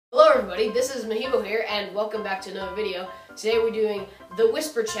everybody, this is Mahibo here, and welcome back to another video. Today we're doing the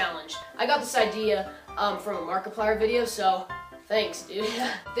Whisper Challenge. I got this idea from a Markiplier video, so thanks, dude.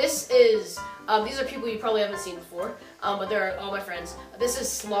 These are people you probably haven't seen before, but they're all my friends. This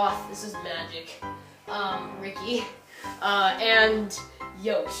is Sloth, this is Magic, Rikky, and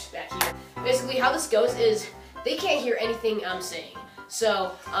Yosh back here. Basically, how this goes is they can't hear anything I'm saying,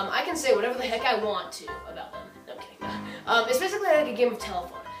 so I can say whatever the heck I want to about them. No, I'm kidding. It's basically like a game of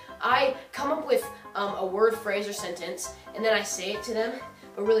telephone. I come up with a word, phrase, or sentence, and then I say it to them,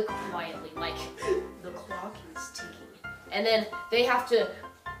 but really quietly, like the clock is ticking. And then they have to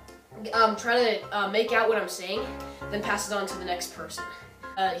try to make out what I'm saying, then pass it on to the next person.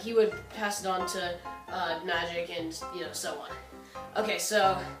 He would pass it on to Magic, and so on. Okay,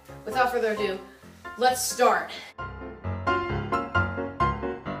 so without further ado, let's start.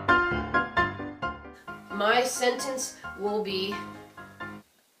 My sentence will be,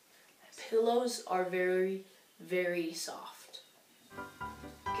 pillows are very, very soft.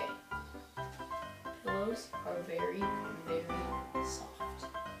 Okay. Pillows are very, very soft.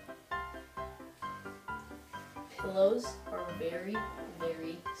 Pillows are very,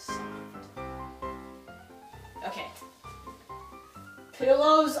 very soft. Okay.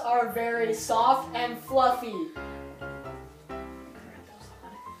 Pillows are very soft and fluffy.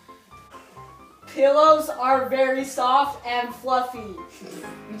 Pillows are very soft and fluffy.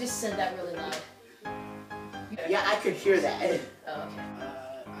 You just said that really loud. Yeah, I could hear that. Oh, okay.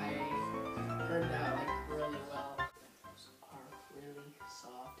 I heard that really well. Are really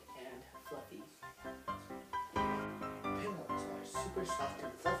soft and fluffy. Pillows are super soft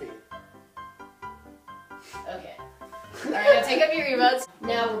and fluffy. Okay. Alright, now take up your earbuds.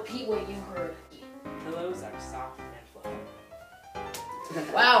 Now repeat what you heard. Pillows are soft and fluffy.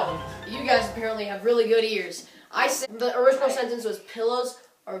 Wow, you guys apparently have really good ears. I said the original sentence was pillows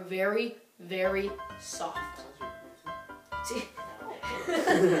are very, very soft. See?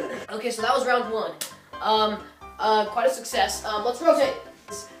 Okay, so that was round one. Quite a success. Let's rotate.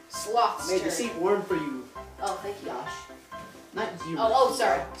 Sloth's Made turn. the seat warm for you. Oh, thank you. Yosh. Not you. Oh,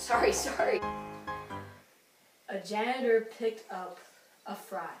 sorry. A janitor picked up a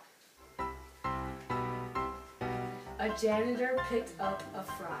fry. A janitor picked up a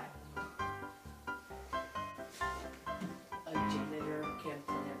fry. A janitor can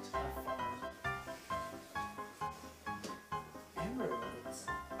plant a farm. Emeralds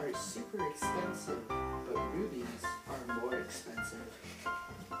are super expensive, but rubies are more expensive.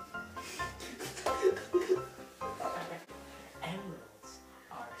 Emeralds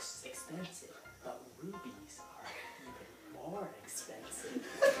are expensive, but rubies are even more expensive.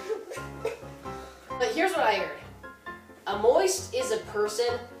 But here's what I heard. A moist is a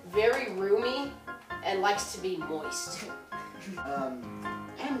person very roomy and likes to be moist.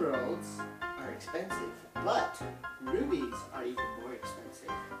 Emeralds are expensive, but rubies are even more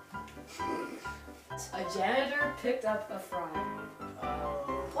expensive. A janitor picked up a fry.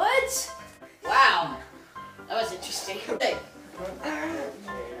 What? Wow. That was interesting. Hey.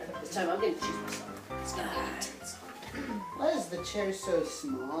 This time I'm gonna choose myself. It's gonna be intense. Why is the chair so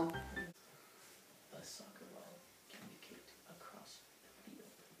small? A soccer ball can be kicked across the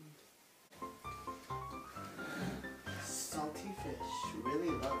field. Salty fish really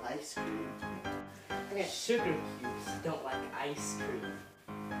love ice cream. Okay. Sugar cubes don't like ice cream.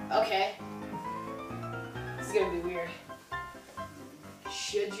 Okay. This is gonna be weird.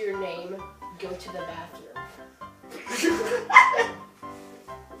 Should your name go to the bathroom?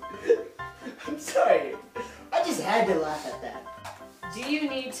 I'm sorry. I just had to laugh at that. Do you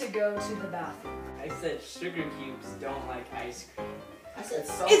need to go to the bathroom? I said sugar cubes don't like ice cream. I said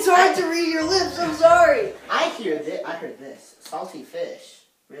salty. It's hard to read your lips, I'm sorry. I heard this. Salty fish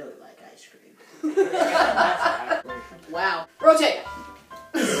really like ice cream. Wow. Rotate.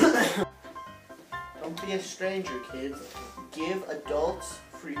 Don't be a stranger, kids. Give adults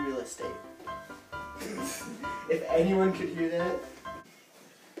free real estate. If anyone could hear that.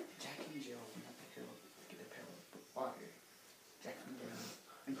 Jack and Jill went up the hill to get a pail of water. Jack went down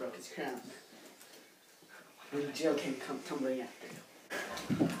and broke his crown. And Jill came tumbling after him.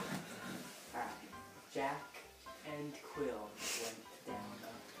 Alright. Jack and Quill went down a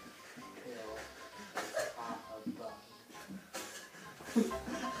hill on a bug.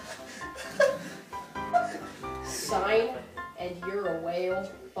 Sign, and you're a whale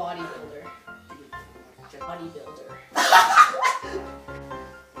bodybuilder.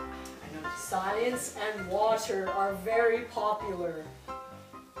 Science and water are very popular.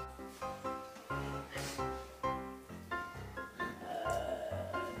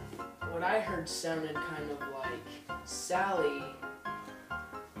 What I heard sounded kind of like Sally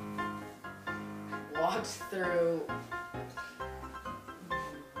walked through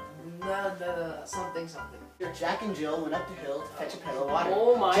something. Jack and Jill went up the hill to fetch a pail of water.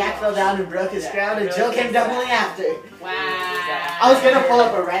 Oh my Jack fell down and broke his crown, and broke Jill came his tumbling after. Wow. I was gonna pull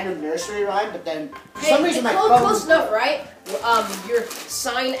up a random nursery rhyme, but then for some reason my phone. Close enough, right? You're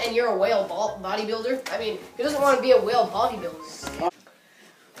sign and you're a whale bodybuilder. I mean, who doesn't want to be a whale bodybuilder? There are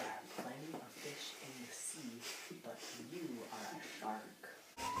plenty of fish in the sea, but you are a shark.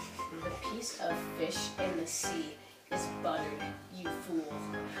 The piece of fish in the sea is buttered, you fool.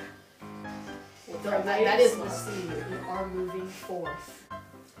 That is the sea are moving forth.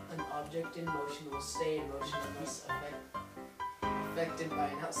 An object in motion will stay in motion unless affected by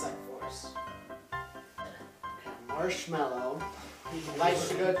an outside force. Marshmallow likes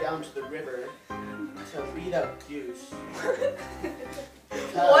to go down to the river to beat up goose.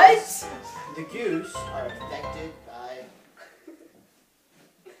 What? The goose are affected by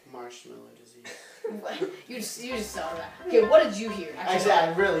marshmallow disease. You just saw that. Okay, what did you hear? Actually,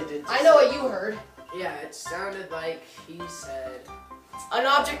 I really did. I know what you heard. Yeah, it sounded like he said, An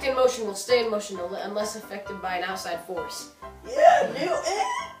object in motion will stay in motion unless affected by an outside force. "Yeah, knew it."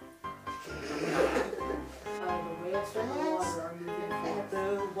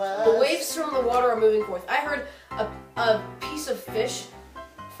 The waves from the water are moving forth. I heard a piece of fish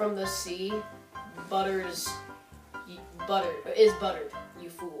from the sea is buttered, you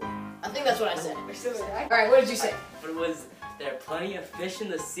fool. I think that's what I said. Alright, what did you say? But it was, there are plenty of fish in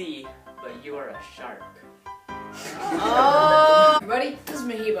the sea, but you are a shark. Everybody, this is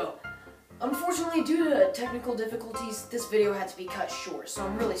Mahibo. Unfortunately, due to technical difficulties, this video had to be cut short, so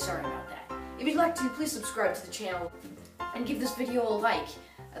I'm really sorry about that. If you'd like to, please subscribe to the channel and give this video a like.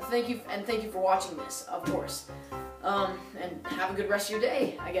 Thank you for watching this, of course. And have a good rest of your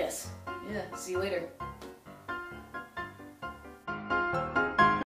day, I guess. Yeah, see you later.